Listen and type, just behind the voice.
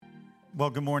Well,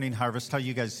 good morning, Harvest. How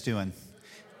you guys doing?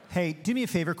 Hey, do me a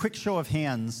favor, quick show of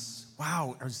hands.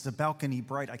 Wow, is the balcony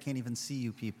bright? I can't even see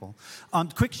you people.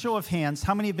 Quick show of hands.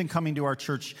 How many have been coming to our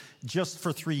church just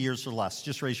for 3 years or less?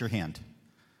 Just raise your hand.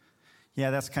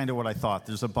 Yeah, that's kind of what I thought.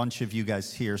 There's a bunch of you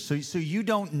guys here. So you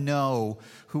don't know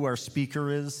who our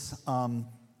speaker is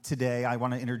today. I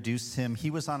want to introduce him. He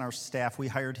was on our staff. We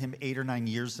hired him 8 or 9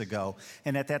 years ago.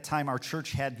 And at that time, our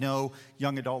church had no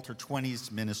young adult or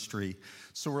 20s ministry.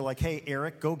 So we're like, hey,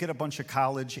 Eric, go get a bunch of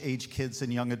college-age kids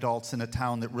and young adults in a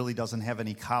town that really doesn't have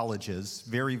any colleges.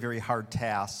 Very, very hard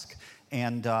task.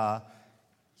 And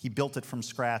he built it from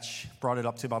scratch, brought it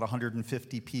up to about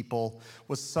 150 people,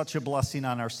 was such a blessing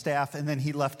on our staff. And then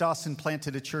he left us and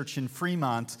planted a church in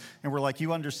Fremont. And we're like,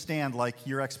 you understand, like,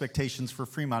 your expectations for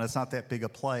Fremont, it's not that big a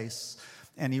place.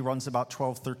 And he runs about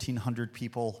 1,300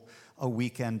 people a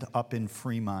weekend up in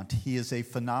Fremont. He is a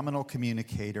phenomenal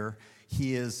communicator.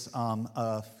 He is,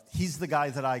 he's the guy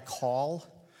that I call,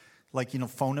 like,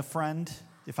 phone a friend.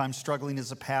 If I'm struggling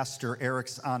as a pastor,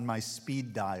 Eric's on my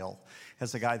speed dial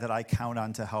as a guy that I count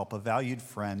on to help, a valued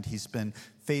friend. He's been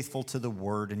faithful to the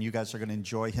word, and you guys are going to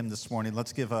enjoy him this morning.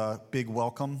 Let's give a big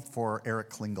welcome for Eric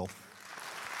Klingel.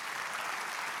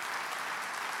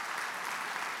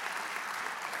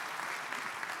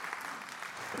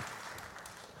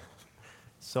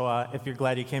 So if you're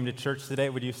glad you came to church today,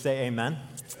 would you say amen?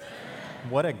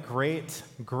 What a great,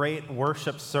 great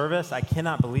worship service. I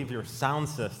cannot believe your sound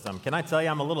system. Can I tell you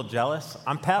I'm a little jealous?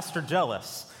 I'm pastor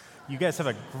jealous. You guys have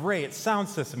a great sound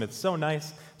system. It's so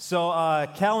nice. So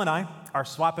Cal and I are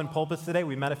swapping pulpits today.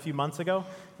 We met a few months ago,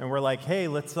 and we're like, hey,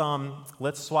 let's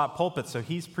swap pulpits. So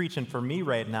he's preaching for me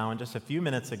right now, and just a few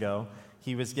minutes ago,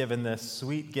 he was given this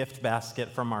sweet gift basket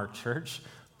from our church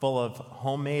full of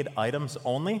homemade items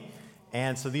only.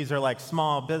 And so these are like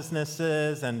small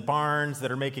businesses and barns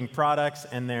that are making products,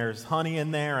 and there's honey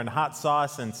in there and hot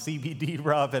sauce and CBD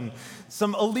rub and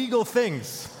some illegal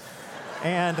things.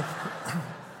 And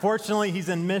fortunately, he's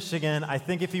in Michigan. I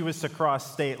think if he was to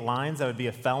cross state lines, that would be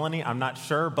a felony. I'm not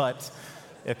sure, but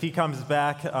if he comes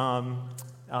back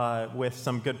with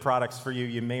some good products for you,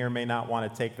 you may or may not want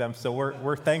to take them. So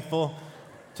we're thankful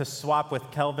to swap with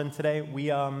Kelvin today.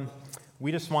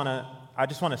 I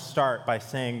just want to start by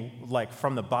saying, like,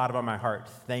 from the bottom of my heart,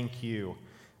 thank you.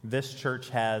 This church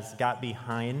has got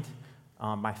behind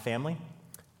my family.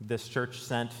 This church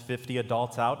sent 50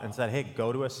 adults out and said, hey,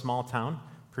 go to a small town,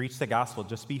 preach the gospel,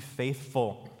 just be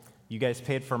faithful. You guys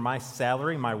paid for my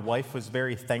salary. My wife was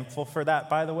very thankful for that,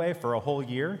 by the way, for a whole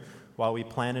year while we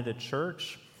planted a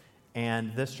church.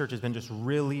 And this church has been just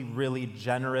really, really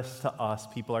generous to us.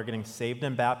 People are getting saved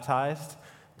and baptized.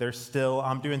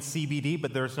 I'm doing CBD,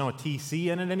 but there's no TC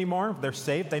in it anymore. They're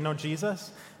saved, they know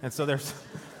Jesus. And so there's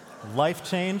life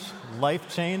change.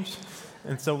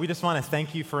 And so we just want to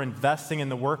thank you for investing in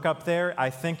the work up there. I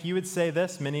think you would say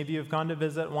this. Many of you have gone to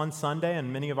visit one Sunday,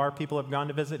 and many of our people have gone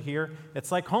to visit here.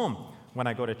 It's like home when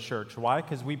I go to church. Why?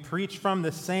 Because we preach from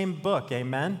the same book,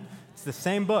 amen? It's the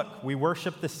same book. We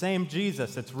worship the same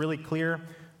Jesus. It's really clear.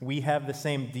 We have the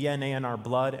same DNA in our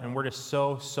blood, and we're just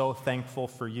so, so thankful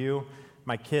for you.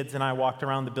 My kids and I walked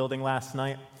around the building last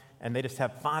night, and they just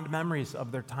have fond memories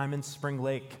of their time in Spring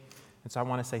Lake. And so I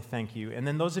want to say thank you. And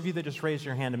then those of you that just raised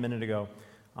your hand a minute ago,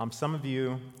 some of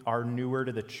you are newer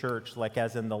to the church, like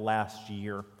as in the last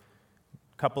year.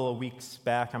 A couple of weeks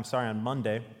back, on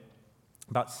Monday,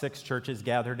 about 6 churches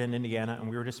gathered in Indiana, and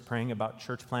we were just praying about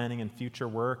church planning and future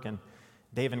work. And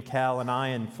Dave and Cal and I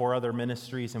and 4 other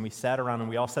ministries, and we sat around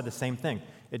and we all said the same thing.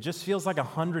 It just feels like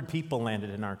 100 people landed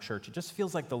in our church. It just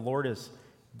feels like the Lord is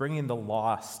bringing the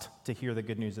lost to hear the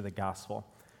good news of the gospel.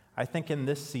 I think in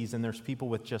this season, there's people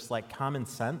with just like common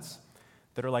sense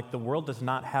that are like, the world does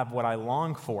not have what I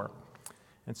long for.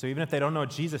 And so even if they don't know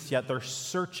Jesus yet, they're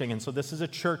searching. And so this is a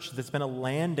church that's been a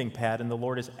landing pad, and the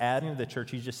Lord is adding to the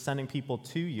church. He's just sending people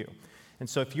to you. And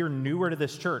so if you're newer to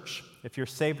this church, if you're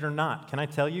saved or not, can I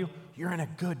tell you, you're in a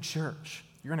good church.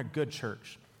 You're in a good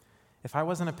church. If I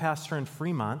wasn't a pastor in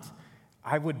Fremont,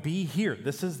 I would be here.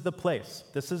 This is the place.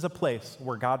 This is a place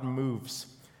where God moves.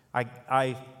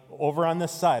 I over on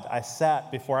this side, I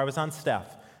sat before I was on staff,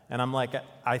 and I'm like,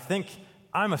 I think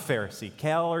I'm a Pharisee.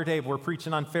 Cal or Dave were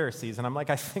preaching on Pharisees, and I'm like,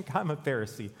 I think I'm a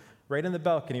Pharisee. Right in the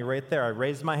balcony, right there, I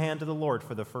raised my hand to the Lord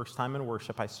for the first time in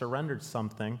worship. I surrendered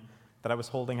something that I was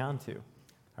holding on to.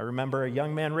 I remember a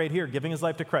young man right here giving his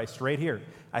life to Christ, right here.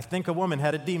 I think a woman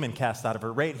had a demon cast out of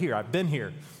her, right here. I've been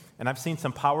here. And I've seen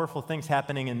some powerful things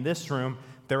happening in this room.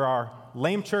 There are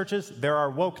lame churches, there are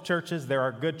woke churches, there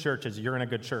are good churches. You're in a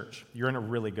good church. You're in a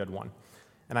really good one.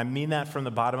 And I mean that from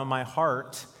the bottom of my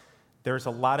heart. There's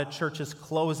a lot of churches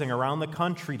closing around the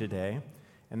country today,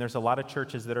 And there's a lot of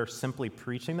churches that are simply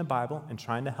preaching the Bible and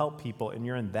trying to help people, and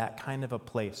you're in that kind of a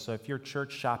place. So if you're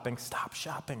church shopping, stop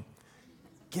shopping.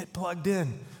 Get plugged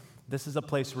in. This is a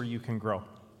place where you can grow.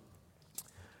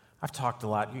 I've talked a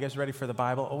lot. You guys ready for the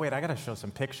Bible? Oh, wait, I got to show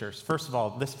some pictures. First of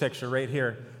all, this picture right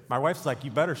here. My wife's like,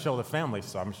 you better show the family,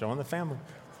 so I'm showing the family.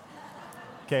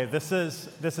 Okay, this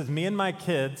is me and my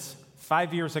kids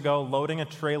 5 years ago loading a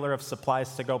trailer of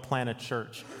supplies to go plant a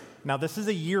church. Now, this is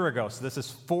a year ago, so this is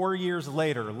 4 years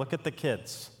later. Look at the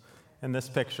kids in this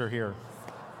picture here.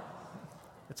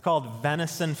 It's called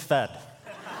Venison Fed.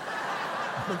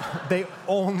 They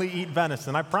only eat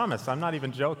venison. I promise, I'm not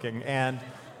even joking. And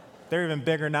they're even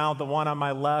bigger now. The one on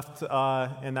my left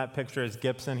in that picture is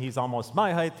Gibson. He's almost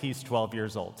my height. He's 12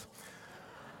 years old.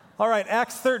 All right,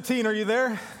 Acts 13, are you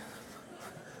there?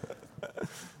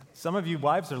 Some of you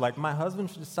wives are like, my husband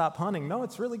should stop hunting. No,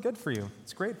 it's really good for you.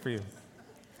 It's great for you.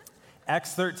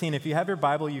 Acts 13, if you have your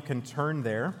Bible, you can turn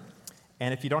there.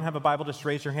 And if you don't have a Bible, just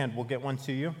raise your hand. We'll get one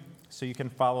to you so you can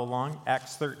follow along.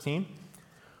 Acts 13.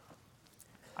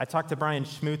 I talked to Brian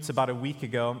Schmutz about a week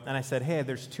ago, and I said, hey,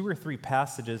 there's 2 or 3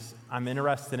 passages I'm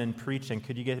interested in preaching.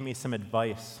 Could you give me some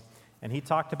advice? And he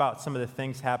talked about some of the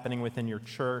things happening within your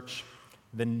church,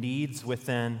 the needs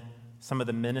within some of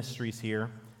the ministries here.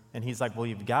 And he's like, well,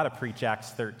 you've got to preach Acts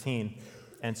 13.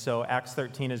 And so Acts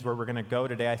 13 is where we're going to go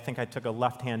today. I think I took a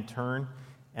left-hand turn,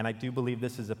 and I do believe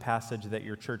this is a passage that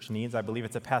your church needs. I believe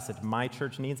it's a passage my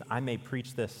church needs. I may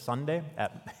preach this Sunday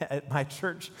at my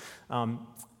church.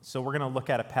 So we're going to look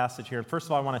at a passage here. First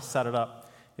of all, I want to set it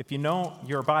up. If you know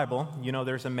your Bible, you know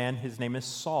there's a man, his name is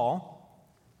Saul,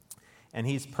 and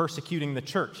he's persecuting the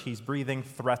church. He's breathing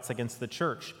threats against the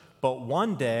church. But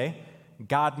one day,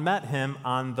 God met him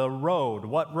on the road.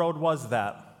 What road was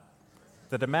that?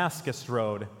 The Damascus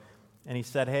road. And he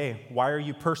said, hey, why are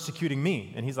you persecuting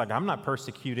me? And he's like, I'm not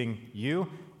persecuting you.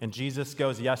 And Jesus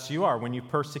goes, yes, you are. When you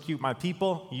persecute my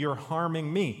people, you're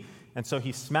harming me. And so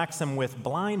he smacks him with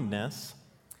blindness.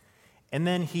 And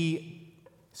then he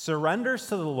surrenders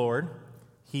to the Lord.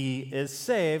 He is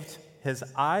saved. His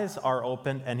eyes are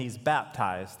opened, and he's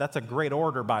baptized. That's a great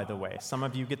order, by the way. Some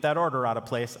of you get that order out of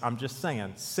place. I'm just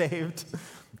saying. Saved,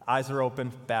 eyes are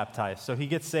open, baptized. So he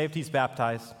gets saved, he's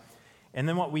baptized. And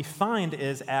then what we find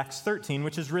is Acts 13,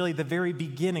 which is really the very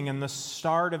beginning and the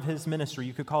start of his ministry.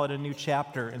 You could call it a new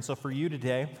chapter. And so for you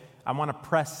today, I want to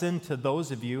press into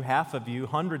those of you, half of you,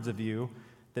 hundreds of you,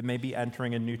 that may be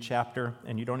entering a new chapter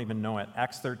and you don't even know it.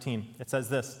 Acts 13, it says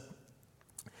this.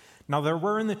 Now there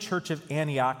were in the church of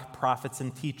Antioch prophets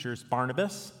and teachers,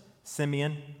 Barnabas,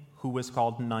 Simeon, who was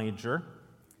called Niger,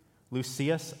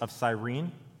 Lucius of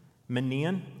Cyrene,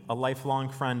 Manaen, a lifelong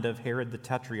friend of Herod the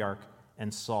Tetrarch,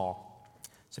 and Saul.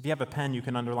 So if you have a pen, you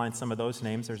can underline some of those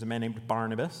names. There's a man named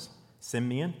Barnabas,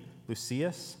 Simeon,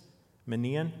 Lucius,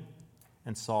 Manaen,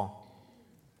 and Saul.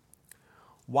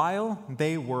 While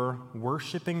they were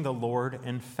worshiping the Lord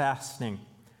and fasting,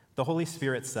 the Holy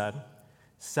Spirit said,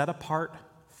 set apart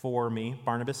for me,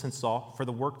 Barnabas and Saul, for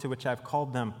the work to which I've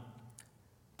called them.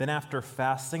 Then after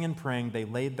fasting and praying, they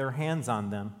laid their hands on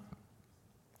them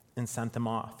and sent them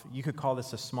off. You could call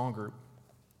this a small group.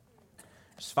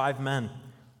 Just 5 men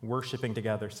worshiping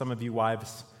together. Some of you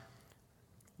wives,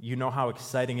 you know how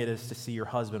exciting it is to see your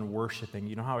husband worshiping.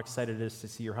 You know how excited it is to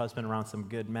see your husband around some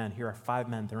good men. Here are 5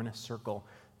 men. They're in a circle.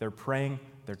 They're praying,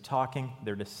 they're talking,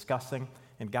 they're discussing.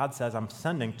 And God says, I'm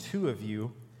sending 2 of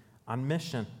you on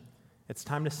mission. It's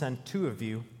time to send 2 of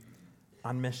you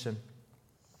on mission.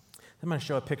 I'm going to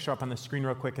show a picture up on the screen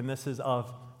real quick, and this is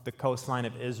of the coastline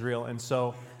of Israel. And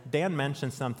so Dan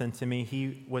mentioned something to me.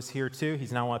 He was here too.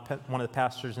 He's now one of the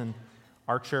pastors in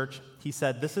our church. He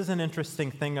said, this is an interesting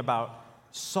thing about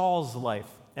Saul's life.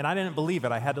 And I didn't believe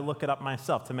it. I had to look it up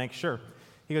myself to make sure.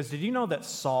 He goes, did you know that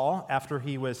Saul, after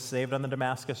he was saved on the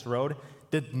Damascus road,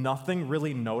 did nothing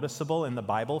really noticeable in the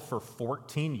Bible for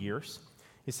 14 years?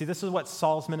 You see, this is what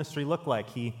Saul's ministry looked like.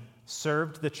 He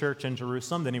served the church in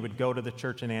Jerusalem, then he would go to the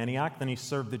church in Antioch, then he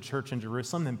served the church in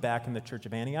Jerusalem, then back in the church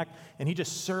of Antioch, and he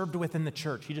just served within the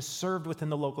church. He just served within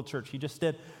the local church. He just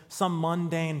did some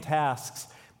mundane tasks.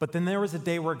 But then there was a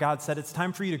day where God said, it's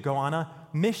time for you to go on a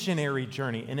missionary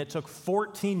journey, and it took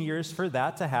 14 years for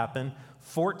that to happen,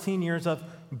 14 years of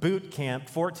boot camp,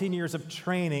 14 years of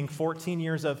training, 14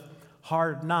 years of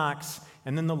hard knocks,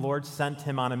 and then the Lord sent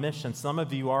him on a mission. Some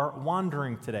of you are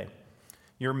wandering today.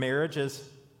 Your marriage is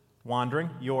wandering.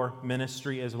 Your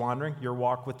ministry is wandering. Your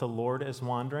walk with the Lord is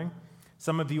wandering.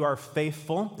 Some of you are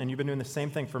faithful, and you've been doing the same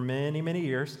thing for many, many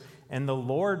years, and the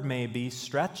Lord may be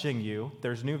stretching you.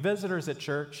 There's new visitors at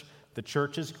church. The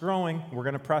church is growing. We're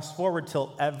going to press forward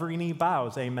till every knee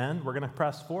bows. Amen? We're going to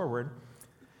press forward.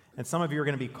 And some of you are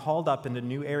going to be called up into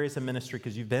new areas of ministry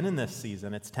because you've been in this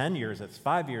season. It's 10 years, it's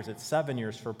 5 years, it's 7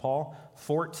 years for Paul,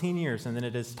 14 years. And then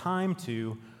it is time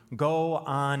to go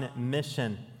on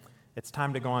mission. It's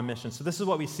time to go on mission. So this is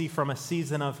what we see from a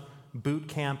season of boot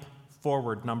camp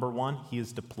forward. Number one, he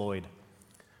is deployed.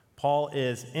 Paul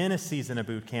is in a season of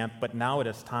boot camp, but now it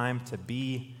is time to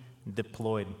be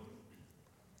deployed.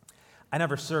 I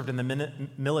never served in the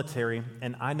military,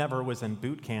 and I never was in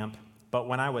boot camp. But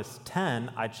when I was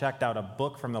 10, I checked out a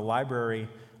book from the library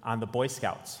on the Boy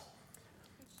Scouts.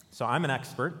 So I'm an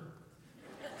expert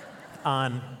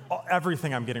on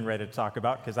everything I'm getting ready to talk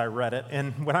about because I read it.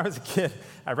 And when I was a kid,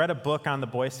 I read a book on the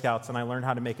Boy Scouts, and I learned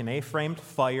how to make an A-framed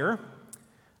fire.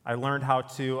 I learned how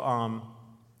to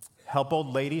help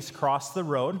old ladies cross the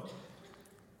road,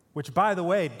 which, by the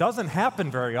way, doesn't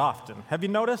happen very often. Have you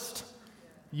noticed?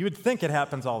 You would think it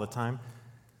happens all the time.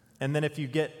 And then if you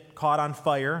get caught on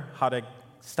fire, how to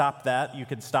stop that. You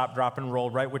could stop, drop, and roll,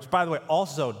 right? Which, by the way,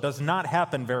 also does not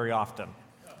happen very often.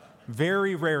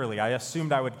 Very rarely. I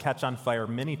assumed I would catch on fire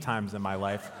many times in my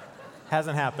life.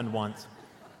 Hasn't happened once.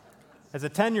 As a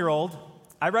 10-year-old,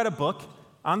 I read a book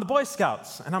on the Boy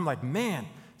Scouts, and I'm like, man,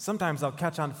 sometimes I'll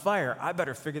catch on fire. I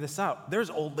better figure this out. There's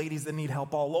old ladies that need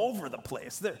help all over the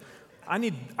place. I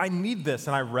need this,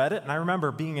 and I read it, and I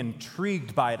remember being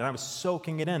intrigued by it, and I was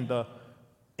soaking it in. The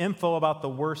info about the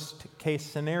worst case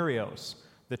scenarios,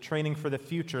 the training for the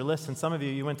future. Listen, some of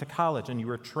you went to college and you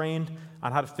were trained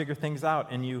on how to figure things out,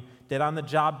 and you did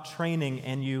on-the-job training,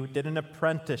 and you did an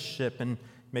apprenticeship, and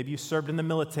maybe you served in the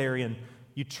military, and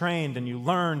you trained, and you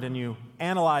learned, and you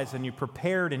analyzed, and you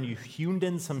prepared, and you honed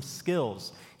in some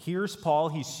skills. Here's Paul.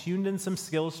 He's honed in some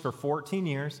skills for 14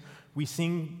 years. We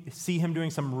see him doing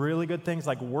some really good things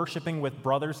like worshiping with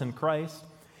brothers in Christ,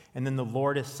 and then the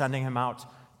Lord is sending him out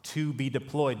to be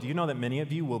deployed. Do you know that many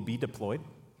of you will be deployed?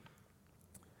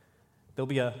 There'll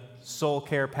be a soul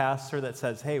care pastor that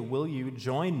says, hey, will you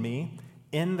join me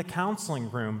in the counseling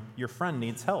room? Your friend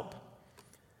needs help.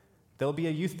 There'll be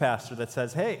a youth pastor that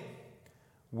says, hey,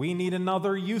 we need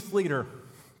another youth leader.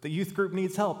 The youth group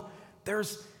needs help.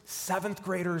 There's 7th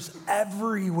graders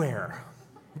everywhere,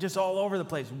 just all over the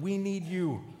place. We need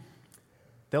you.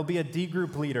 There'll be a D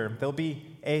group leader. There'll be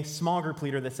a small group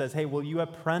leader that says, hey, will you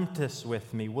apprentice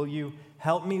with me? Will you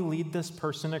help me lead this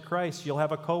person to Christ? You'll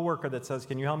have a coworker that says,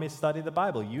 can you help me study the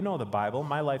Bible? You know the Bible.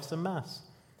 My life's a mess.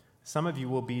 Some of you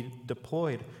will be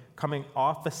deployed. Coming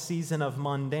off a season of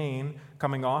mundane,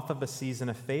 coming off of a season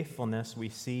of faithfulness, we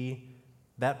see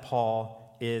that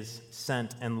Paul is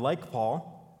sent. And like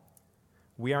Paul,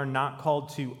 we are not called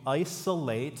to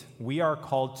isolate. We are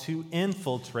called to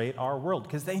infiltrate our world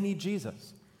because they need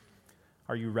Jesus.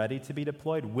 Are you ready to be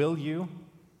deployed? Will you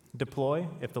deploy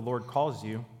if the Lord calls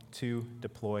you to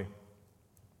deploy?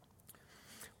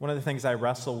 One of the things I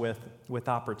wrestle with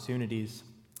opportunities,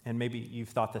 and maybe you've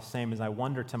thought the same, is I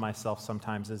wonder to myself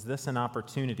sometimes, is this an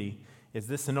opportunity? Is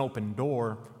this an open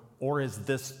door? Or is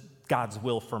this God's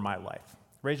will for my life?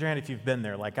 Raise your hand if you've been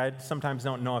there. Like, I sometimes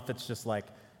don't know if it's just like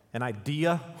an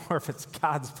idea or if it's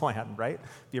God's plan, right? Have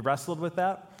you wrestled with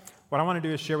that? What I want to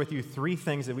do is share with you 3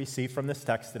 things that we see from this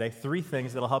text today, 3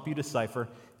 things that will help you decipher,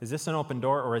 is this an open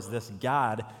door or is this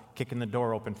God kicking the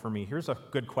door open for me? Here's a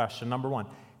good question. Number 1,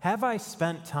 have I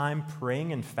spent time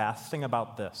praying and fasting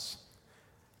about this?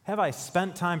 Have I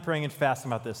spent time praying and fasting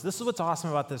about this? This is what's awesome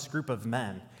about this group of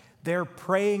men. They're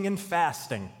praying and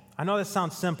fasting. I know this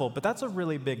sounds simple, but that's a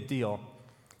really big deal.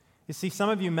 You see, some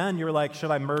of you men, you're like,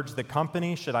 should I merge the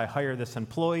company? Should I hire this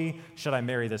employee? Should I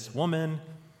marry this woman?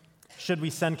 Should we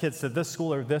send kids to this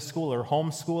school or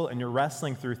homeschool? And you're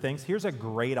wrestling through things. Here's a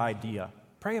great idea.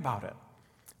 Pray about it.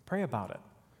 Pray about it.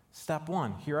 Step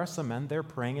 1, here are some men, they're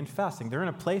praying and fasting. They're in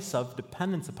a place of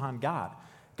dependence upon God.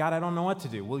 God, I don't know what to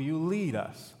do. Will you lead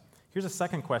us? Here's a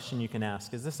second question you can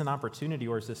ask. Is this an opportunity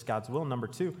or is this God's will? Number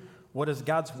 2, what does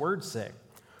God's word say?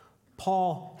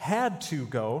 Paul had to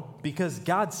go because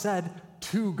God said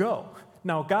to go.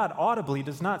 Now, God audibly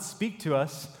does not speak to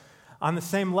us on the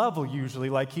same level usually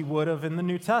like he would have in the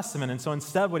New Testament. And so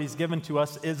instead what he's given to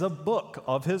us is a book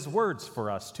of his words for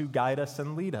us to guide us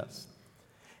and lead us.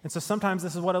 And so sometimes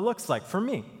this is what it looks like for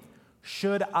me.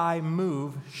 Should I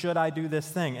move? Should I do this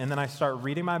thing? And then I start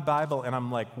reading my Bible and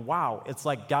I'm like, wow, it's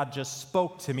like God just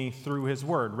spoke to me through his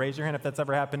word. Raise your hand if that's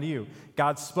ever happened to you.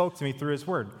 God spoke to me through his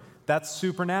word. That's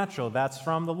supernatural. That's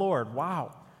from the Lord.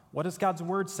 Wow. What does God's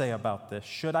word say about this?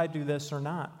 Should I do this or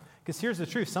not? Because here's the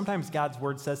truth. Sometimes God's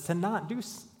word says to not do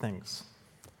things.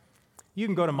 You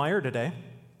can go to Meijer today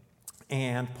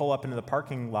and pull up into the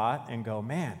parking lot and go,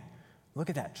 man,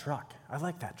 look at that truck. I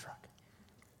like that truck.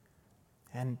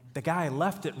 And the guy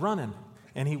left it running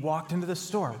and he walked into the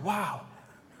store. Wow.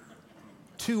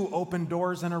 2 open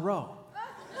doors in a row.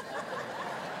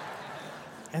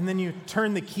 And then you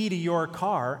turn the key to your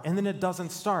car, and then it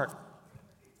doesn't start.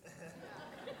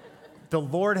 The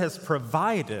Lord has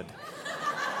provided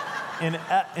an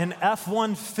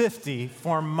F-150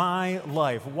 for my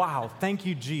life. Wow, thank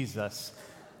you, Jesus.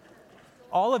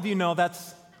 All of you know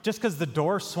that's just because the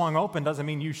door swung open doesn't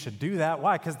mean you should do that.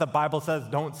 Why? Because the Bible says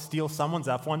don't steal someone's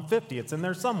F-150. It's in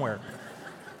there somewhere.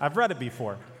 I've read it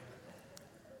before.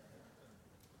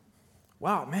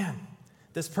 Wow, man,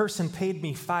 this person paid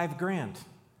me $5,000.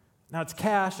 Now it's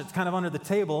cash, it's kind of under the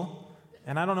table,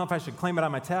 and I don't know if I should claim it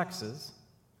on my taxes,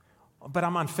 but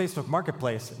I'm on Facebook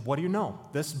Marketplace. What do you know?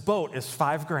 This boat is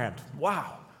 $5,000.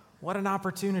 Wow, what an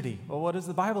opportunity. Well, what does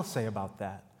the Bible say about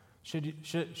that?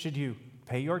 Should you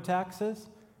pay your taxes?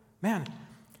 Man,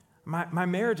 my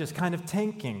marriage is kind of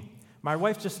tanking. My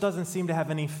wife just doesn't seem to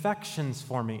have any affections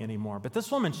for me anymore. But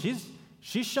this woman, she's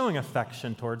showing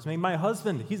affection towards me. My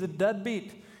husband, he's a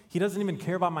deadbeat. He doesn't even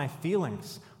care about my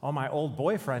feelings. Oh, my old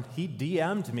boyfriend, he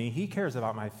DM'd me. He cares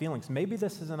about my feelings. Maybe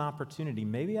this is an opportunity.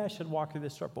 Maybe I should walk through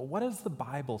this door. But what does the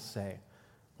Bible say?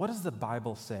 What does the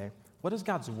Bible say? What does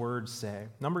God's word say?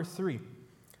 Number 3,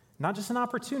 not just an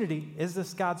opportunity, is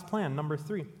this God's plan? Number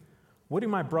 3, what do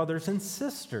my brothers and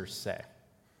sisters say?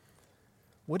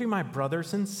 What do my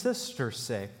brothers and sisters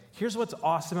say? Here's what's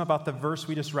awesome about the verse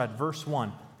we just read, verse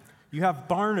 1. You have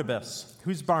Barnabas.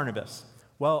 Who's Barnabas?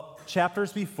 Well,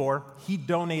 chapters before, he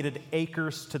donated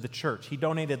acres to the church. He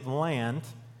donated land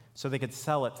so they could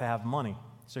sell it to have money.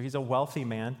 So he's a wealthy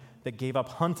man that gave up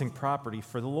hunting property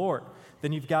for the Lord.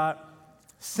 Then you've got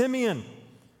Simeon,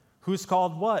 who's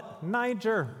called what?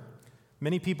 Niger.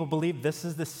 Many people believe this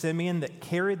is the Simeon that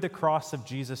carried the cross of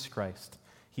Jesus Christ.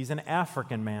 He's an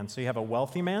African man. So you have a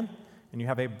wealthy man, and you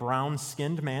have a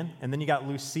brown-skinned man, and then you got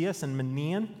Lucius and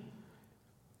Manaen,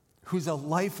 who's a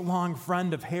lifelong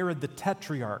friend of Herod the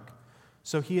Tetrarch.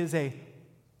 So he is a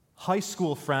high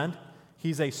school friend.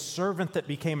 He's a servant that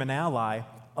became an ally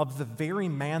of the very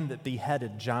man that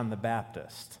beheaded John the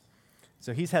Baptist.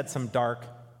 So he's had some dark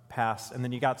past. And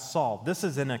then you got Saul. This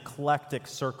is an eclectic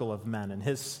circle of men in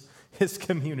his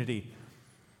community.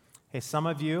 Hey, some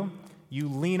of you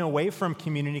lean away from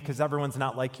community because everyone's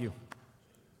not like you.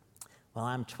 Well,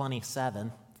 I'm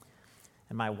 27,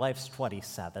 and my wife's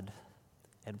 27.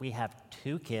 And we have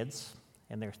 2 kids,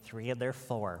 and they're 3 and they're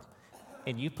 4.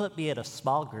 And you put me in a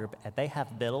small group, and they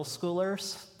have middle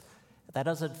schoolers. That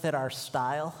doesn't fit our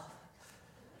style.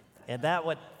 And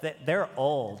they're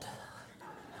old.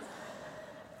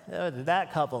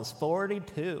 That couple's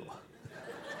 42.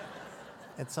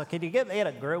 And so can you get me in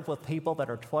a group with people that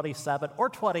are 27 or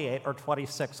 28 or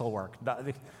 26 will work?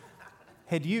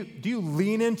 Hey, do you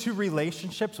lean into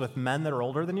relationships with men that are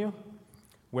older than you?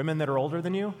 Women that are older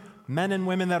than you? Men and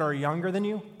women that are younger than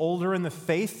you? Older in the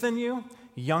faith than you?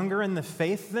 Younger in the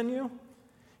faith than you?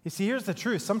 You see, here's the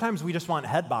truth. Sometimes we just want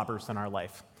head bobbers in our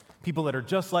life. People that are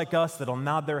just like us, that'll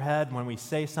nod their head when we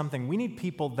say something. We need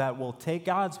people that will take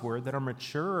God's word, that are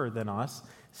maturer than us,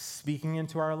 speaking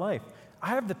into our life. I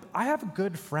have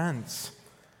good friends.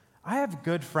 I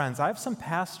have some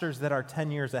pastors that are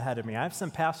 10 years ahead of me. I have some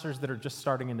pastors that are just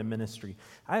starting into ministry.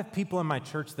 I have people in my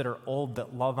church that are old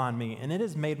that love on me, and it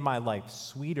has made my life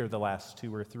sweeter the last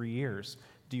 2 or 3 years.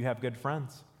 Do you have good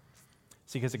friends?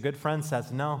 See, because a good friend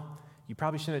says, no, you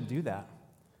probably shouldn't do that.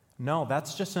 No,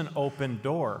 that's just an open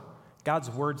door. God's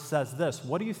word says this.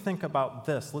 What do you think about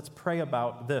this? Let's pray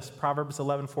about this. Proverbs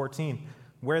 11:14.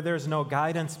 Where there's no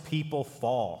guidance, people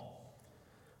fall.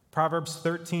 Proverbs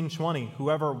 13:20,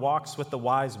 whoever walks with the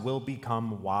wise will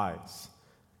become wise.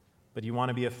 But you want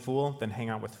to be a fool? Then hang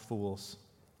out with fools.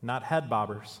 Not head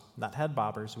bobbers. Not head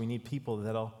bobbers. We need people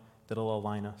that'll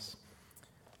align us.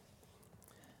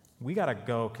 We got to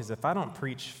go, because if I don't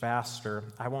preach faster,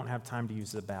 I won't have time to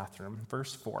use the bathroom.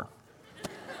 Verse 4.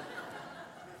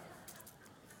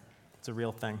 It's a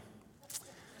real thing.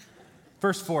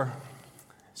 Verse 4.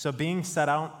 So being set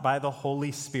out by the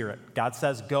Holy Spirit. God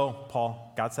says, go,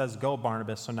 Paul. God says, go,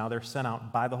 Barnabas. So now they're sent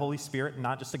out by the Holy Spirit,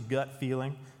 not just a gut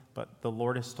feeling, but the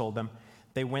Lord has told them.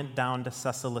 They went down to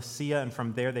Caesarea, and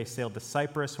from there they sailed to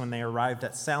Cyprus. When they arrived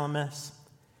at Salamis,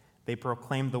 they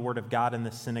proclaimed the word of God in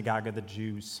the synagogue of the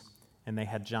Jews, and they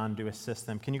had John to assist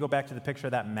them. Can you go back to the picture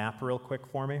of that map real quick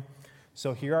for me?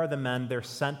 So here are the men. They're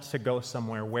sent to go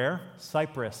somewhere. Where?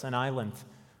 Cyprus, an island.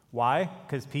 Why?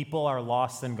 Because people are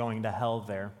lost and going to hell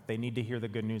there. They need to hear the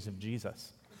good news of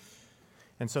Jesus.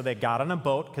 And so they got on a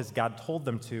boat because God told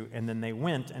them to, and then they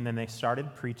went, and then they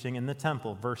started preaching in the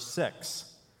temple. Verse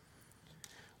 6.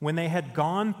 When they had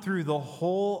gone through the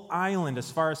whole island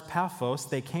as far as Paphos,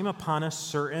 they came upon a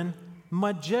certain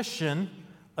magician,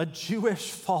 a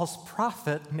Jewish false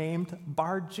prophet named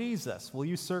Bar Jesus. Will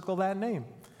you circle that name?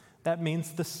 That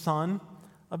means the son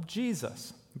of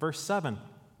Jesus. Verse 7.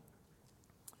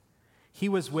 He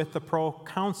was with the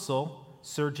proconsul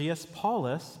Sergius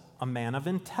Paulus, a man of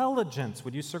intelligence.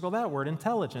 Would you circle that word,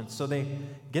 intelligence? So they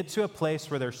get to a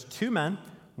place where there's two men.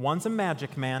 One's a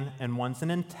magic man and one's an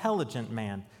intelligent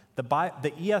man. The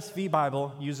ESV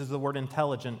Bible uses the word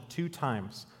intelligent 2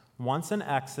 times. Once in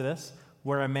Exodus,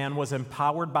 where a man was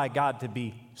empowered by God to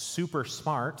be super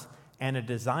smart and a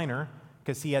designer,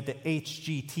 because he had to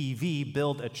HGTV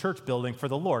build a church building for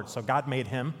the Lord. So God made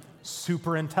him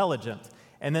super intelligent.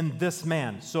 And then this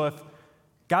man. So if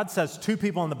God says 2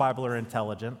 people in the Bible are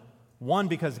intelligent, 1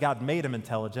 because God made him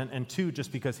intelligent, and 2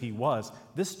 just because he was,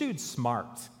 this dude's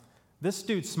smart. This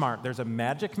dude's smart. There's a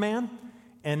magic man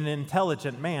and an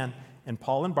intelligent man, and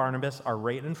Paul and Barnabas are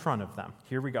right in front of them.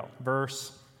 Here we go.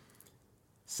 Verse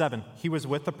 7. He was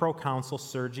with the proconsul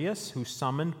Sergius, who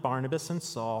summoned Barnabas and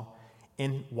Saul.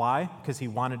 And why? Because he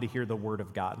wanted to hear the word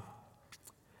of God.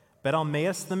 But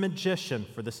Almaeus the magician,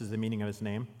 for this is the meaning of his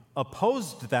name,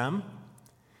 opposed them,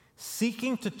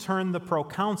 seeking to turn the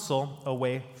proconsul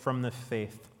away from the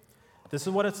faith. This is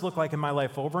what it's looked like in my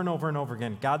life over and over and over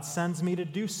again. God sends me to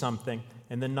do something,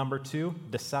 and then number 2,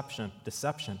 deception.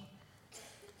 Deception.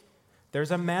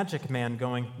 There's a magic man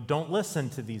going, don't listen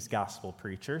to these gospel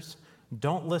preachers.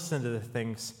 Don't listen to the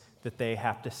things that they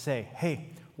have to say. Hey,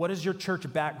 what does your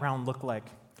church background look like?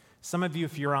 Some of you,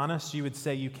 if you're honest, you would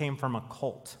say you came from a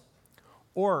cult.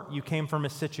 Or you came from a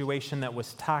situation that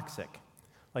was toxic.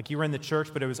 Like you were in the church,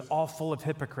 but it was all full of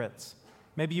hypocrites.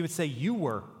 Maybe you would say you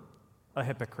were a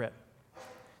hypocrite.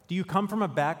 Do you come from a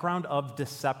background of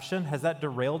deception? Has that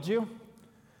derailed you?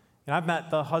 And I've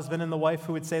met the husband and the wife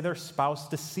who would say their spouse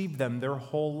deceived them their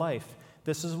whole life.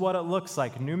 This is what it looks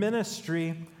like. New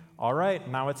ministry. All right,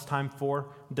 now it's time for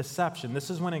deception. This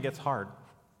is when it gets hard.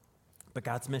 But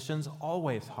God's mission's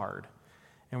always hard.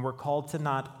 And we're called to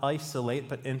not isolate,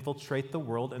 but infiltrate the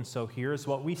world. And so here's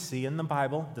what we see in the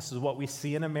Bible. This is what we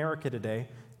see in America today.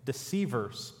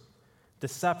 Deceivers.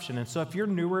 Deception. And so if you're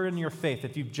newer in your faith,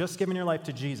 if you've just given your life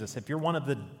to Jesus, if you're one of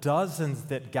the dozens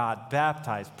that got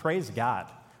baptized, praise God.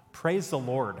 Praise the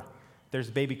Lord. There's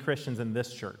baby Christians in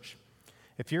this church.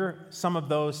 If you're some of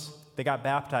those that got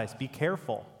baptized, be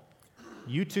careful.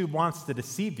 YouTube wants to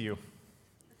deceive you.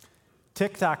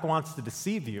 TikTok wants to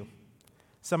deceive you.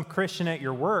 Some Christian at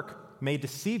your work may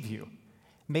deceive you.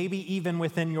 Maybe even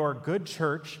within your good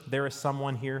church, there is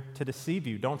someone here to deceive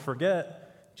you. Don't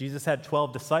forget, Jesus had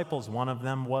 12 disciples. One of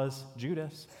them was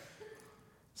Judas.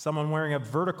 Someone wearing a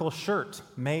vertical shirt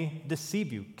may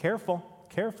deceive you. Careful,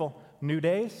 careful. New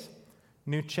days,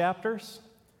 new chapters.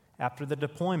 After the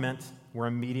deployment, we're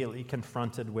immediately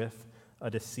confronted with a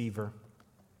deceiver.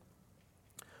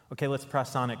 Okay, let's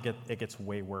press on. It gets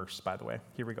way worse, by the way.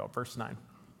 Here we go, verse 9.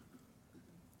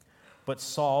 But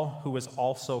Saul, who was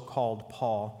also called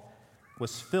Paul,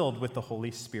 was filled with the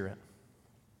Holy Spirit.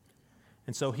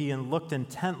 And so he looked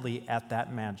intently at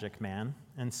that magic man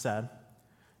and said,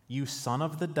 "You son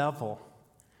of the devil,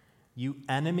 you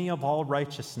enemy of all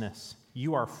righteousness,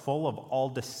 you are full of all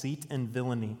deceit and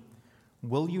villainy.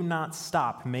 Will you not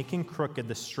stop making crooked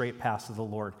the straight paths of the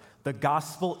Lord?" The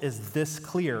gospel is this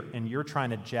clear, and you're trying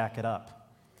to jack it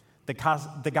up.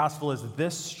 The gospel is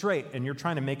this straight, and you're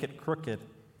trying to make it crooked.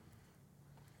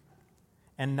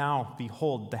 And now,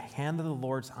 behold, the hand of the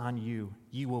Lord's on you.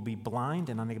 You will be blind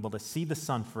and unable to see the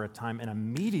sun for a time. And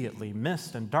immediately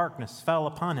mist and darkness fell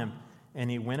upon him, and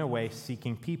he went away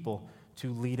seeking people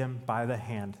to lead him by the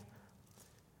hand.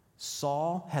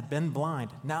 Saul had been blind.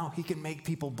 Now he can make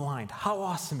people blind. How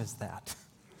awesome is that?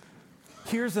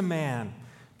 Here's a man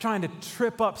trying to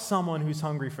trip up someone who's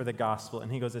hungry for the gospel,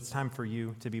 and he goes, it's time for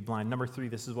you to be blind. Number 3,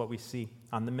 this is what we see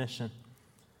on the mission.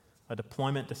 A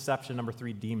deployment, deception. Number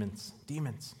 3, demons.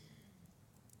 Demons.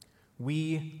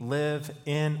 We live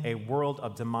in a world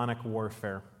of demonic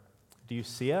warfare. Do you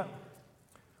see it?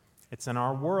 It's in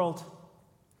our world.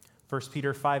 1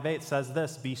 Peter 5:8 says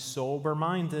this, "Be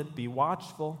sober-minded, be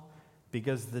watchful,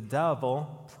 because the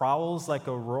devil prowls like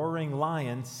a roaring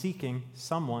lion seeking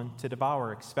someone to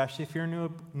devour," especially if you're a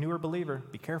newer believer.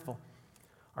 Be careful.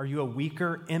 Are you a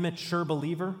weaker, immature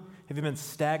believer? Have you been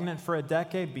stagnant for a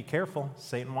decade? Be careful.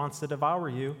 Satan wants to devour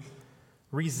you.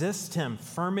 Resist him,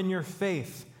 firm in your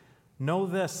faith. Know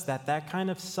this, that kind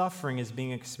of suffering is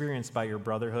being experienced by your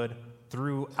brotherhood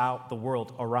throughout the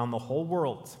world, around the whole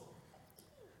world.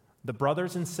 The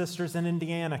brothers and sisters in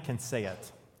Indiana can say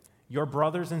it. Your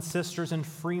brothers and sisters in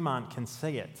Fremont can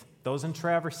say it. Those in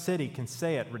Traverse City can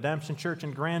say it. Redemption Church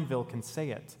in Granville can say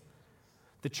it.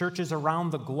 The churches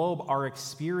around the globe are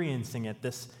experiencing it,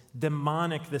 this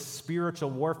demonic, this spiritual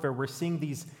warfare. We're seeing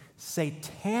these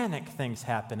satanic things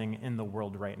happening in the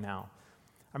world right now.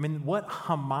 I mean, what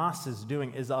Hamas is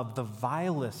doing is of the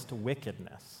vilest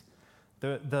wickedness.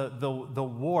 The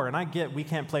war, and I get we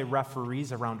can't play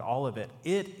referees around all of it.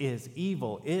 It is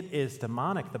evil. It is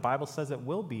demonic. The Bible says it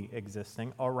will be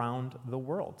existing around the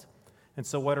world. And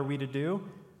so what are we to do?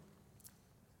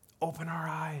 Open our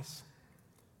eyes.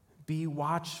 Be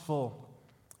watchful.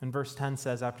 And verse 10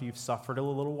 says, after you've suffered a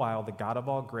little while, the God of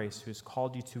all grace, who has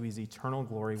called you to his eternal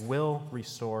glory, will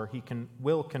restore,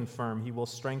 will confirm, he will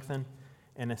strengthen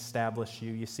and establish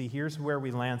you. You see, here's where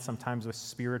we land sometimes with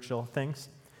spiritual things,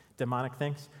 demonic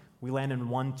things. We land in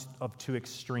one of two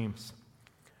extremes,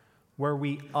 where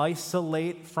we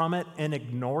isolate from it and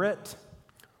ignore it,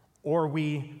 or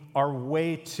we are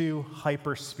way too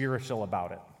hyper-spiritual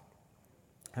about it.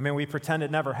 I mean, we pretend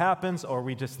it never happens, or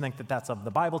we just think that that's of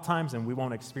the Bible times and we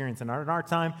won't experience it in our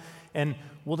time, and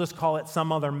we'll just call it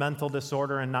some other mental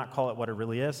disorder and not call it what it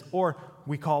really is. Or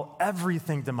we call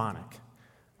everything demonic.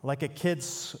 Like a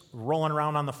kid's rolling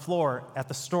around on the floor at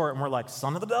the store, and we're like,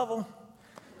 son of the devil.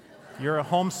 You're a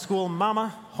homeschool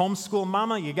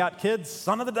mama, you got kids,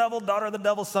 son of the devil, daughter of the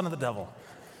devil, son of the devil.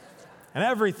 And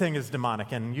everything is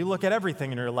demonic, and you look at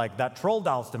everything and you're like, that troll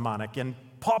doll's demonic, and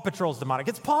Paw Patrol's demonic.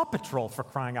 It's Paw Patrol, for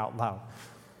crying out loud.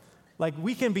 Like,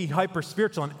 we can be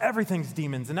hyper-spiritual, and everything's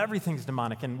demons, and everything's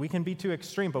demonic, and we can be too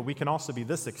extreme, but we can also be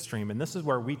this extreme, and this is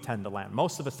where we tend to land.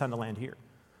 Most of us tend to land here,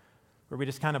 where we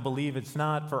just kind of believe it's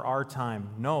not for our time.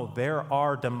 No, there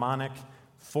are demonic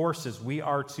forces. We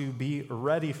are to be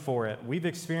ready for it. We've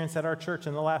experienced at our church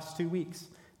in the last 2 weeks.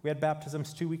 We had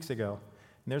baptisms 2 weeks ago.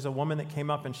 And there's a woman that came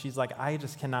up and she's like, I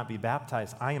just cannot be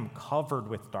baptized. I am covered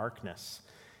with darkness.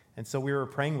 And so we were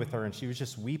praying with her and she was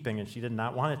just weeping and she did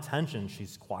not want attention.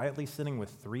 She's quietly sitting with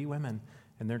 3 women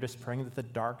and they're just praying that the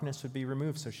darkness would be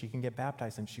removed so she can get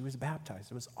baptized. And she was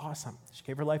baptized. It was awesome. She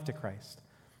gave her life to Christ.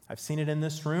 I've seen it in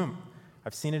this room.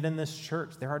 I've seen it in this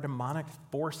church. There are demonic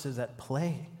forces at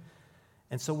play.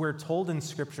 And so we're told in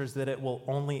scriptures that it will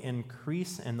only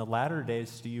increase in the latter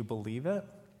days. Do you believe it?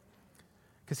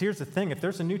 Because here's the thing, if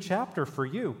there's a new chapter for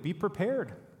you, be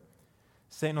prepared.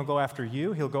 Satan will go after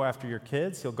you, he'll go after your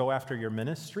kids, he'll go after your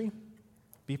ministry.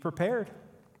 Be prepared.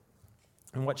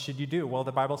 And what should you do? Well,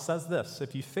 the Bible says this,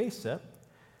 if you face it,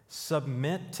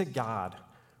 submit to God,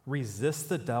 resist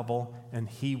the devil, and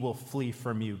he will flee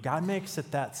from you. God makes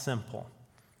it that simple.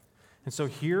 And so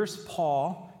here's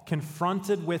Paul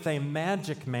confronted with a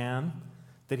magic man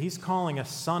that he's calling a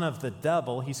son of the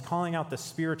devil. He's calling out the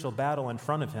spiritual battle in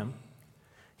front of him.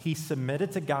 He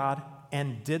submitted to God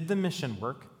and did the mission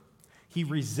work. He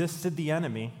resisted the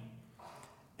enemy,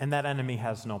 and that enemy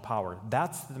has no power.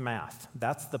 That's the math.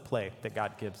 That's the play that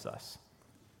God gives us.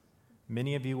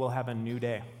 Many of you will have a new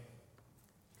day.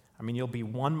 I mean, you'll be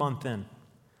 1 month in,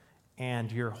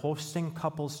 and you're hosting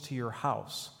couples to your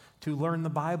house to learn the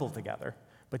Bible together,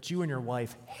 but you and your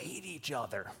wife hate each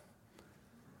other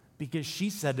because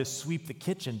she said to sweep the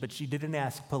kitchen, but she didn't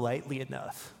ask politely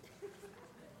enough.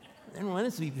 I didn't want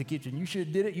to sweep the kitchen. You should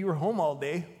have did it. You were home all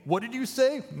day. What did you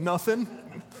say? Nothing.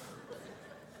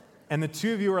 And the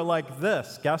two of you are like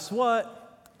this. Guess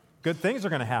what? Good things are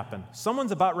going to happen.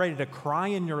 Someone's about ready to cry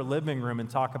in your living room and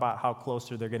talk about how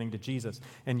closer they're getting to Jesus.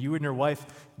 And you and your wife,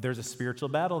 there's a spiritual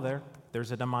battle there.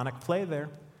 There's a demonic play there.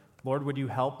 Lord, would you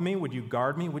help me? Would you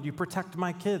guard me? Would you protect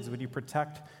my kids? Would you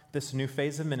protect this new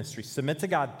phase of ministry? Submit to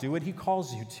God. Do what he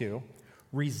calls you to.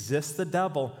 Resist the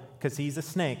devil, because he's a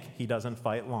snake. He doesn't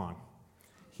fight long.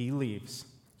 He leaves.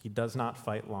 He does not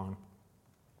fight long.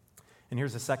 And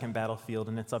here's the second battlefield,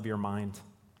 and it's of your mind.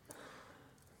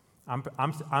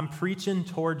 I'm preaching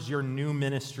towards your new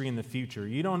ministry in the future.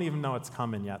 You don't even know it's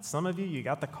coming yet. Some of you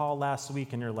got the call last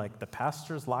week, and you're like, the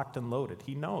pastor's locked and loaded.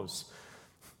 He knows.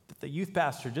 The youth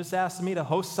pastor just asked me to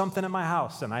host something at my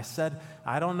house, and I said,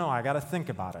 I don't know. I got to think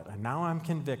about it. And now I'm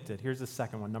convicted. Here's the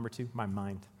second one. Number 2, my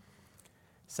mind.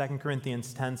 2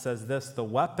 Corinthians 10 says this, the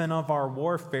weapon of our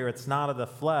warfare, it's not of the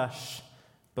flesh,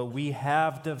 but we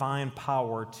have divine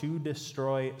power to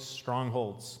destroy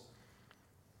strongholds.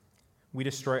 We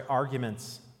destroy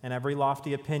arguments and every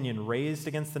lofty opinion raised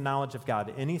against the knowledge of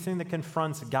God. Anything that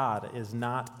confronts God is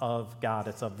not of God,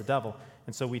 it's of the devil.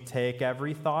 And so we take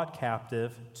every thought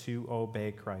captive to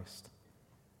obey Christ.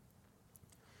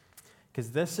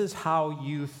 Because this is how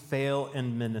you fail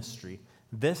in ministry.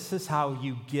 This is how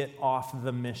you get off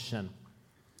the mission.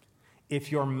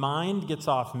 If your mind gets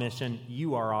off mission,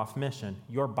 you are off mission.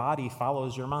 Your body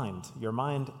follows your mind. Your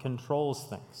mind controls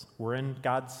things. We're in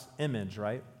God's image,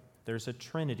 right? There's a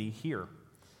trinity here.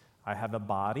 I have a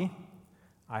body,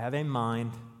 I have a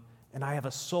mind, and I have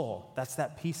a soul. That's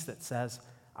that peace that says,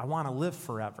 I want to live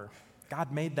forever.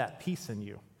 God made that peace in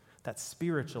you, that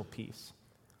spiritual peace.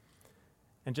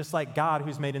 And just like God,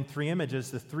 who's made in 3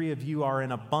 images, the 3 of you are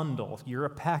in a bundle. You're a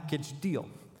package deal.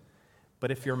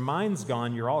 But if your mind's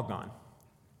gone, you're all gone.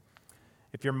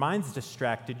 If your mind's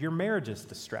distracted, your marriage is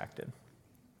distracted.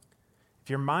 If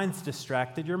your mind's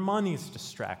distracted, your money's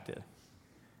distracted.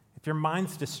 If your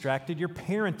mind's distracted, your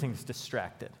parenting's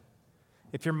distracted.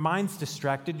 If your mind's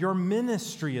distracted, your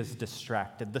ministry is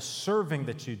distracted. The serving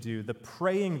that you do, the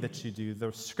praying that you do,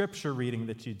 the scripture reading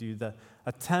that you do, the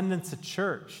attendance at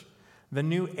church, the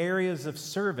new areas of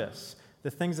service,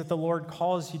 the things that the Lord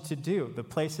calls you to do, the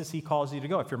places He calls you to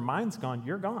go. If your mind's gone,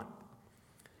 you're gone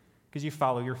because you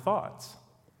follow your thoughts.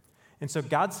 And so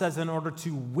God says in order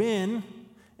to win,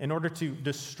 in order to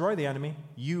destroy the enemy,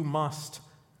 you must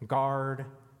guard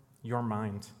your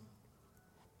mind.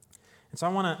 And so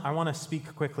I want to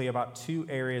speak quickly about 2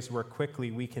 areas where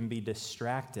quickly we can be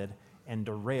distracted and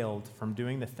derailed from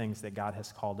doing the things that God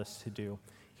has called us to do.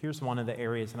 Here's one of the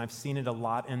areas, and I've seen it a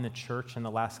lot in the church in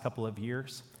the last couple of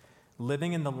years.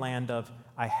 Living in the land of,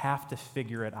 I have to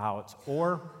figure it out,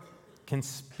 or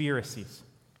conspiracies.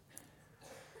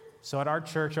 So at our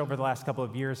church over the last couple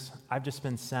of years, I've just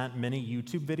been sent many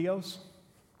YouTube videos.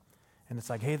 And it's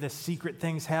like, hey, this secret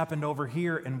thing's happened over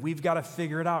here, and we've got to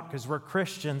figure it out because we're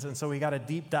Christians, and so we got to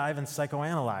deep dive and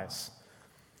psychoanalyze.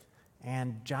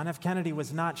 And John F. Kennedy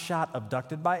was not shot,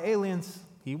 abducted by aliens.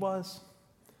 He was.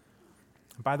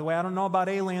 By the way, I don't know about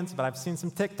aliens, but I've seen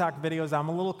some TikTok videos. I'm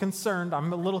a little concerned.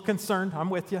 I'm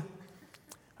with you.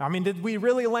 I mean, did we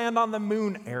really land on the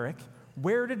moon, Eric?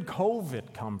 Where did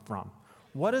COVID come from?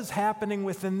 What is happening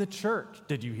within the church?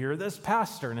 Did you hear this,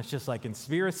 pastor? And it's just like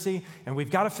conspiracy, and we've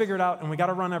got to figure it out, and we got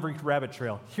to run every rabbit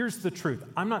trail. Here's the truth.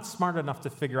 I'm not smart enough to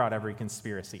figure out every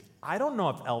conspiracy. I don't know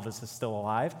if Elvis is still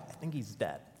alive. I think he's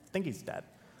dead.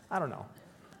 I don't know.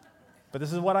 But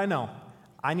this is what I know.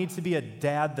 I need to be a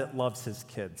dad that loves his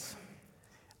kids.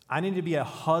 I need to be a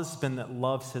husband that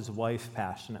loves his wife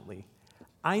passionately.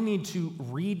 I need to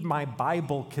read my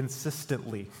Bible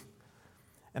consistently.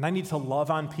 And I need to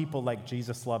love on people like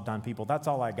Jesus loved on people. That's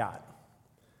all I got.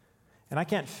 And I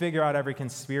can't figure out every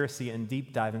conspiracy and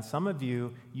deep dive. And some of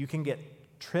you can get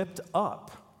tripped up.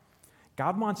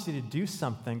 God wants you to do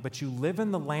something, but you live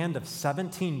in the land of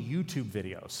 17 YouTube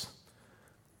videos.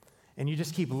 And you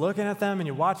just keep looking at them and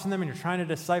you're watching them and you're trying to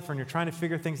decipher and you're trying to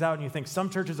figure things out and you think some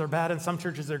churches are bad and some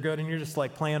churches are good and you're just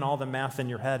like playing all the math in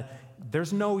your head.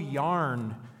 There's no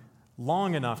yarn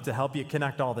long enough to help you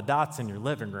connect all the dots in your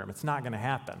living room. It's not going to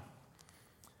happen.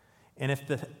 And if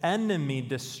the enemy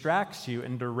distracts you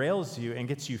and derails you and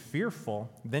gets you fearful,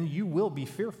 then you will be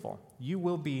fearful. You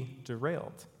will be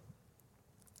derailed.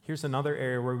 Here's another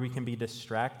area where we can be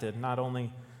distracted, not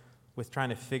only with trying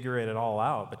to figure it all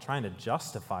out, but trying to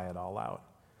justify it all out.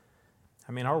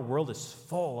 I mean, our world is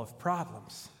full of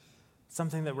problems.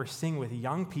 Something that we're seeing with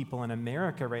young people in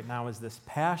America right now is this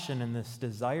passion and this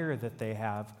desire that they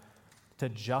have to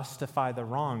justify the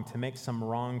wrong, to make some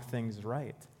wrong things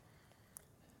right.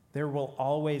 There will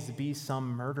always be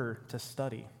some murder to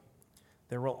study.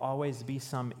 There will always be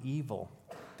some evil.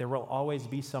 There will always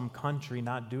be some country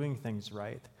not doing things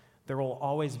right. There will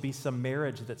always be some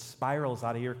marriage that spirals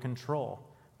out of your control.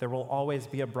 There will always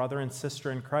be a brother and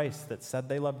sister in Christ that said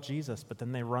they love Jesus, but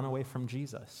then they run away from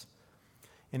Jesus.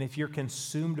 And if you're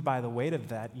consumed by the weight of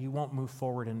that, you won't move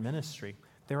forward in ministry.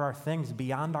 There are things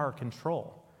beyond our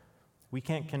control. We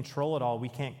can't control it all. We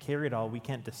can't carry it all. We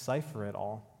can't decipher it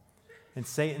all. And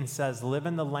Satan says, live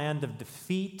in the land of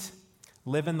defeat,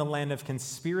 live in the land of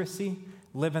conspiracy,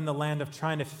 live in the land of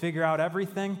trying to figure out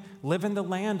everything, live in the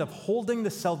land of holding the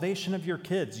salvation of your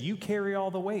kids. You carry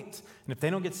all the weight. And if they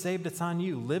don't get saved, it's on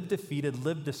you. Live defeated,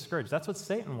 live discouraged. That's what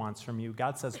Satan wants from you.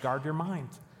 God says, guard your mind.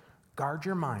 Guard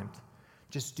your mind.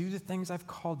 Just do the things I've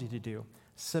called you to do.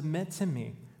 Submit to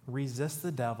me. Resist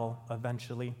the devil.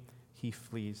 Eventually, he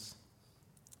flees.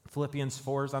 Philippians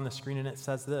 4 is on the screen, and it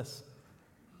says this.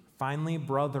 Finally,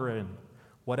 brethren,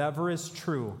 whatever is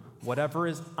true, whatever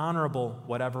is honorable,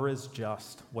 whatever is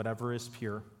just, whatever is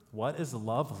pure, what is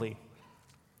lovely,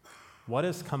 what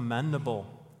is commendable,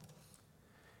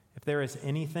 if there is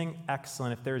anything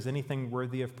excellent, if there is anything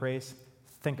worthy of praise,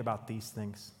 think about these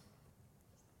things.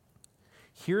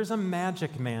 Here's a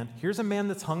magic man. Here's a man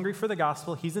that's hungry for the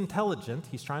gospel. He's intelligent.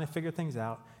 He's trying to figure things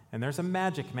out. And there's a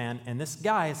magic man, and this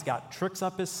guy's got tricks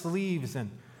up his sleeves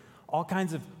and all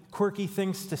kinds of quirky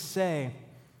things to say.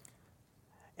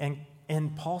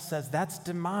 And Paul says, that's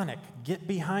demonic. Get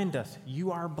behind us.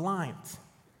 You are blind.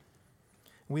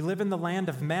 We live in the land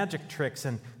of magic tricks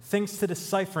and things to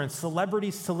decipher and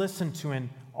celebrities to listen to and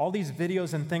all these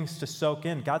videos and things to soak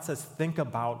in. God says, think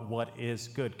about what is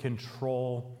good.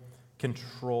 Control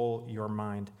your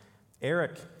mind.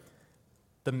 Eric,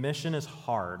 the mission is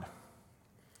hard.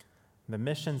 The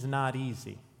mission's not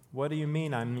easy. What do you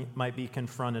mean I might be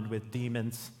confronted with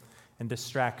demons and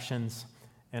distractions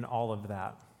and all of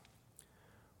that?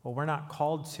 Well, we're not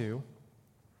called to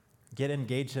get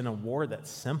engaged in a war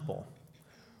that's simple.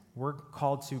 We're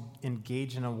called to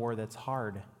engage in a war that's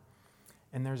hard.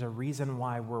 And there's a reason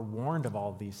why we're warned of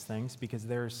all these things, because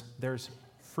there's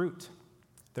fruit.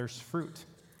 There's fruit.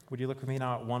 Would you look with me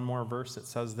now at one more verse? It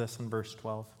says this in verse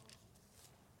 12.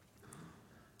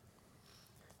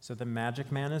 So the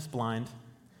magic man is blind.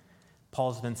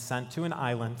 Paul's been sent to an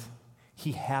island.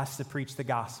 He has to preach the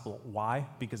gospel. Why?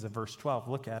 Because of verse 12.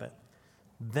 Look at it.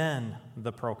 Then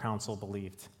the proconsul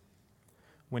believed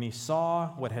when he saw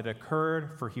what had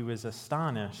occurred, for he was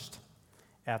astonished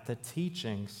at the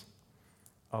teachings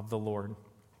of the Lord.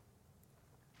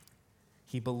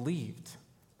 He believed,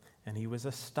 and he was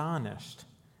astonished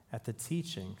at the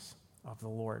teachings of the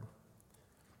Lord.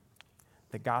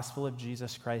 The gospel of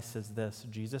Jesus Christ is this.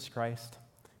 Jesus Christ,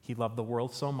 he loved the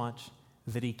world so much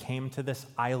that he came to this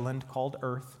island called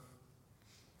Earth,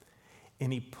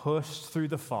 and he pushed through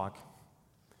the fog.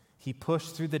 He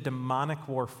pushed through the demonic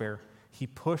warfare. He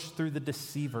pushed through the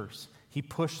deceivers. He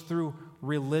pushed through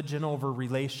religion over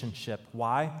relationship.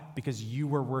 Why? Because you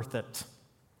were worth it.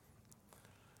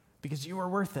 Because you were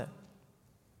worth it.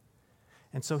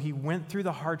 And so he went through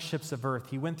the hardships of earth.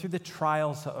 He went through the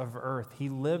trials of earth. He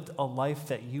lived a life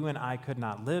that you and I could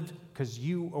not live because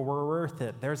you were worth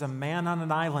it. There's a man on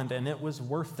an island, and it was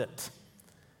worth it.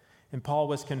 And Paul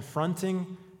was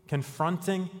confronting,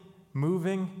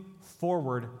 moving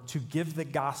forward to give the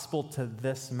gospel to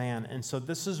this man. And so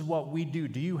this is what we do.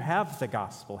 Do you have the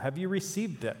gospel? Have you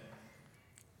received it?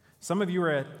 Some of you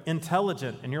are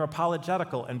intelligent and you're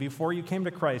apologetical, and before you came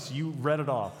to Christ, you read it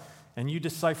all and you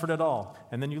deciphered it all.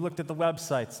 And then you looked at the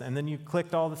websites and then you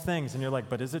clicked all the things and you're like,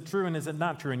 but is it true and is it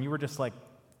not true? And you were just like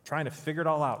trying to figure it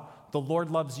all out. The Lord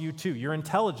loves you too. You're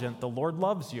intelligent. The Lord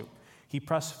loves you. He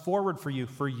pressed forward for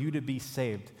you to be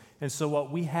saved. And so what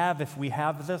we have, if we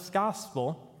have this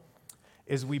gospel,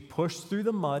 is we push through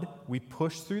the mud, we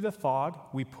push through the fog,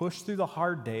 we push through the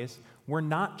hard days. We're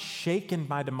not shaken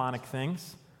by demonic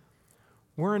things.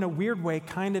 We're in a weird way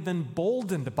kind of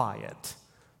emboldened by it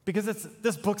because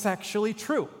this book's actually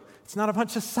true. It's not a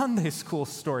bunch of Sunday school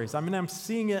stories. I mean, I'm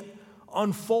seeing it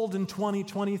unfold in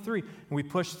 2023. And we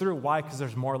push through. Why? Because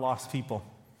there's more lost people.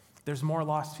 There's more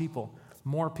lost people.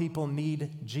 More people need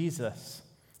Jesus.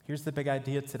 Here's the big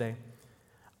idea today.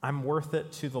 I'm worth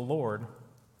it to the Lord,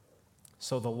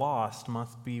 so the lost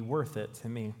must be worth it to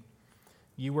me.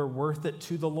 You were worth it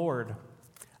to the Lord.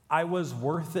 I was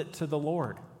worth it to the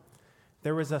Lord.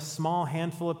 There was a small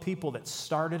handful of people that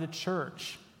started a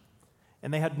church,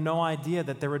 and they had no idea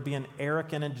that there would be an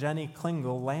Eric and a Jenny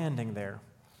Klingel landing there.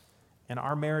 And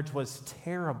our marriage was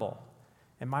terrible,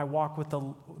 and my walk with the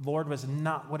Lord was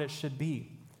not what it should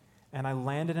be. And I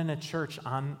landed in a church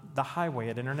on the highway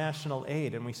at International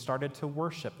Aid, and we started to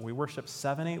worship. We worshiped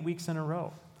 7-8 weeks in a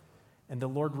row. And the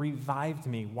Lord revived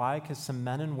me. Why? Because some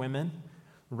men and women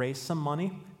raised some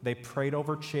money. They prayed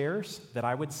over chairs that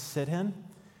I would sit in.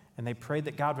 And they prayed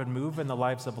that God would move in the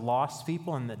lives of lost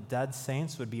people and that dead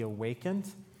saints would be awakened.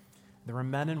 There were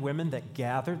men and women that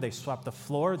gathered. They swept the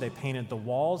floor. They painted the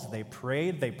walls. They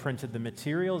prayed. They printed the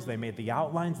materials. They made the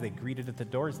outlines. They greeted at the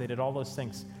doors. They did all those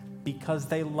things because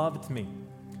they loved me,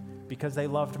 because they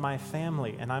loved my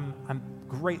family. And I'm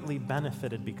greatly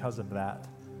benefited because of that.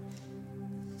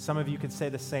 Some of you could say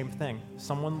the same thing.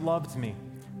 Someone loved me.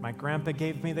 My grandpa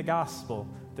gave me the gospel.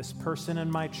 This person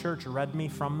in my church read me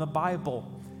from the Bible,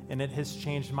 and it has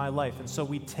changed my life. And so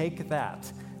we take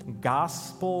that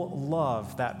gospel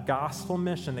love, that gospel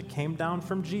mission that came down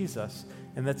from Jesus,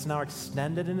 and that's now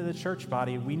extended into the church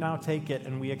body. We now take it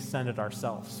and we extend it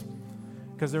ourselves.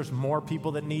 Because there's more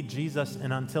people that need Jesus,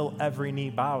 and until every knee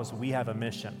bows, we have a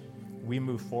mission. We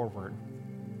move forward.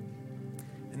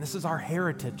 And this is our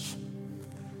heritage.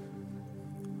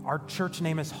 Our church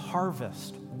name is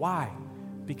Harvest. Why?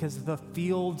 Because the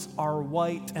fields are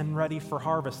white and ready for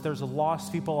harvest. There's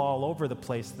lost people all over the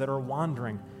place that are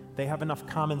wandering. They have enough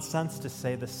common sense to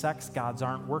say the sex gods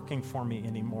aren't working for me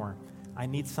anymore. I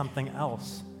need something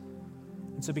else.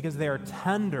 And so because they are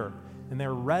tender and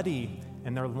they're ready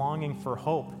and they're longing for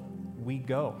hope, we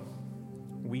go.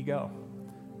 We go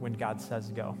when God says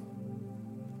go.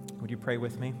 Would you pray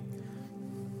with me?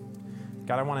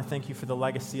 God, I want to thank you for the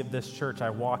legacy of this church.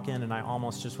 I walk in and I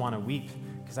almost just want to weep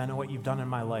because I know what you've done in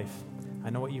my life. I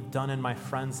know what you've done in my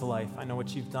friend's life. I know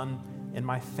what you've done in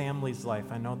my family's life.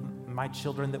 I know my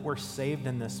children that were saved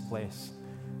in this place.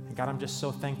 And God, I'm just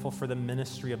so thankful for the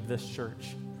ministry of this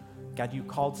church. God, you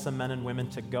called some men and women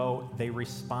to go. They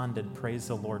responded. Praise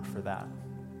the Lord for that.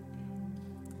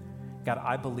 God,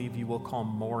 I believe you will call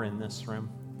more in this room.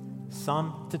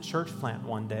 Some to church plant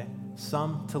one day,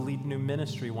 some to lead new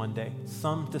ministry one day,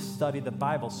 some to study the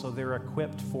Bible so they're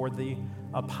equipped for the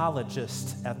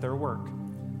apologist at their work,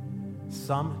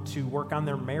 some to work on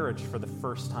their marriage for the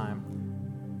first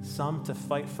time, some to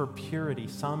fight for purity,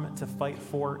 some to fight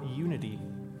for unity,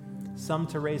 some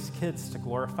to raise kids to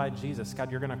glorify Jesus.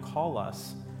 God, you're going to call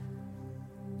us.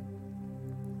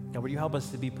 God, would you help us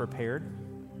to be prepared?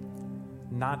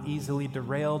 Not easily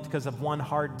derailed because of one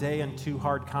hard day and two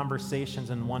hard conversations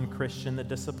and one Christian that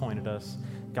disappointed us.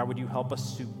 God, would you help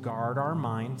us to guard our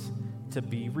minds, to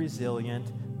be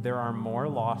resilient? There are more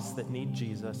lost that need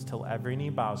Jesus till every knee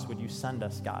bows. Would you send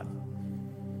us, God?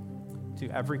 To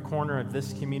every corner of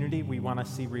this community, we want to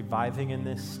see reviving in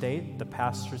this state. The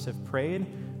pastors have prayed.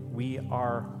 We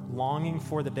are longing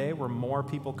for the day where more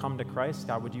people come to Christ.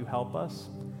 God, would you help us?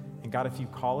 And God, if you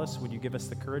call us, would you give us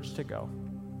the courage to go?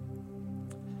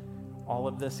 All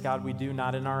of this, God, we do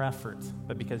not in our efforts,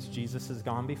 but because Jesus has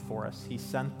gone before us.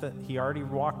 He already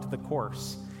walked the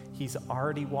course. He's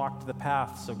already walked the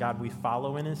path. So, God, we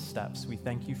follow in his steps. We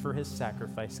thank you for his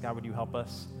sacrifice. God, would you help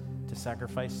us to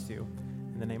sacrifice too?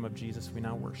 In the name of Jesus, we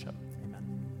now worship.